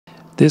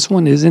This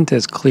one isn't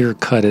as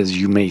clear-cut as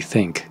you may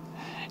think,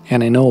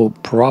 and I know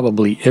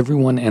probably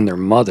everyone and their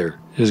mother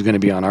is going to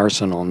be on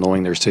Arsenal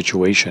knowing their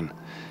situation.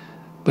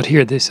 But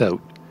hear this out.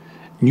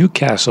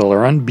 Newcastle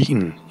are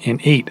unbeaten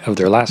in 8 of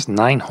their last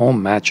 9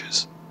 home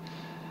matches.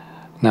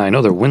 Now I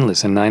know they're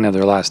winless in 9 of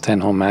their last 10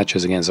 home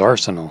matches against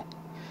Arsenal,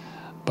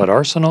 but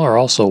Arsenal are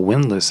also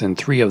winless in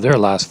 3 of their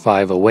last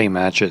 5 away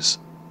matches.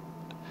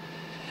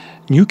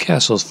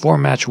 Newcastle's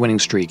 4-match winning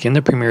streak in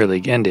the Premier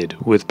League ended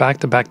with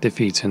back-to-back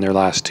defeats in their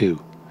last 2.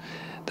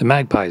 The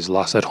Magpies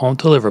lost at home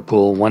to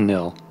Liverpool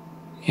 1-0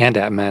 and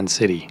at Man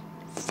City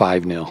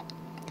 5-0.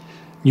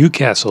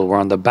 Newcastle were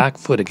on the back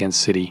foot against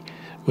City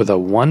with a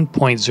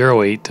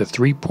 1.08 to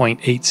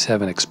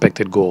 3.87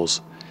 expected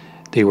goals.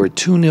 They were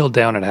 2-0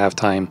 down at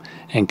halftime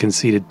and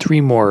conceded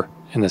 3 more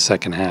in the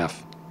second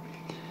half.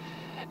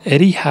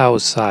 Eddie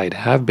Howe's side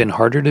have been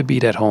harder to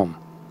beat at home,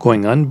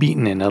 going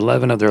unbeaten in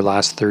 11 of their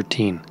last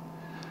 13.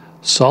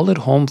 Solid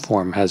home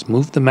form has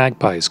moved the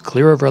Magpies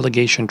clear of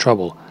relegation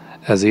trouble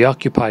as they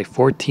occupy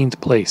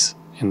 14th place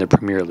in the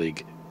Premier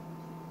League.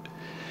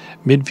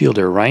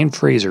 Midfielder Ryan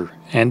Fraser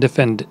and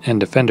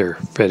defender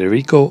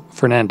Federico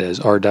Fernandez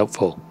are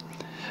doubtful.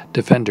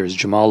 Defenders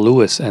Jamal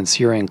Lewis and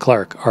Ciaran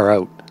Clark are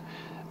out.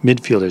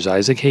 Midfielders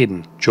Isaac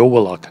Hayden, Joe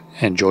Willock,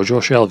 and Jojo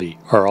Shelvey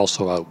are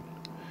also out.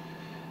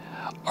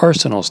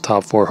 Arsenal's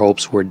top 4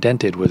 hopes were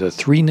dented with a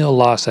 3-0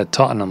 loss at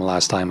Tottenham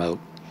last time out.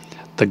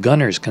 The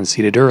Gunners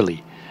conceded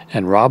early,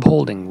 and Rob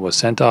Holding was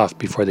sent off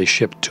before they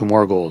shipped 2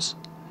 more goals.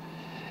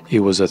 It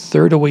was a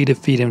 3rd away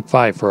defeat in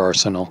 5 for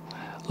Arsenal,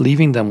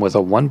 leaving them with a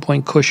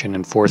 1-point cushion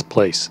in 4th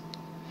place.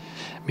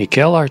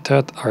 Mikel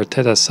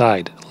Arteta's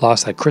side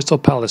lost at Crystal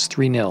Palace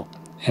 3-0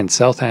 and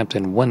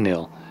Southampton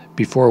 1-0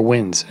 before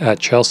wins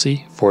at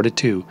Chelsea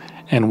 4-2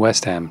 and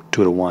West Ham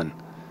 2-1.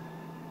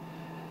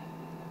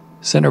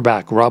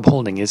 Centre-back Rob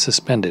Holding is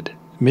suspended.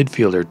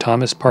 Midfielder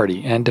Thomas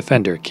Partey and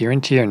defender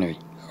Kieran Tierney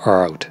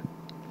are out.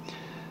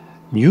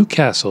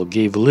 Newcastle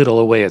gave little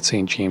away at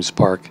St. James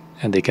Park,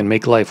 and they can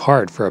make life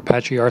hard for a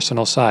patchy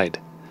Arsenal side.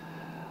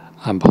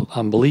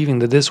 I'm believing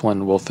that this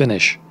one will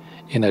finish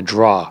in a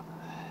draw.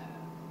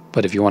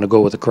 But if you want to go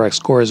with the correct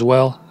score as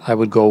well, I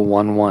would go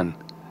 1-1.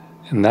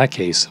 In that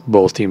case,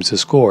 both teams to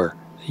score.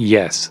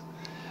 Yes.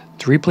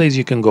 3 plays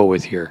you can go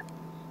with here.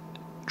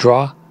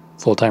 Draw,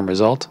 full-time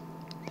result.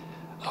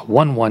 A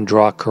 1-1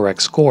 draw,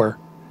 correct score.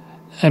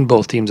 And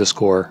both teams to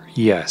score.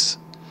 Yes.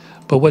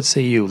 But what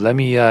say you? Let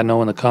me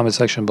know in the comment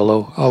section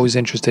below. Always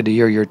interested to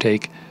hear your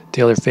take.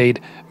 Taylor Fade,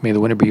 may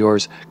the winner be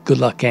yours. Good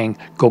luck, gang.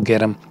 Go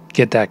get 'em.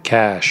 Get that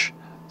cash.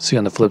 See you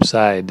on the flip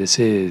side. This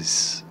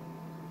is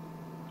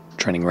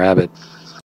Trending Rabbit.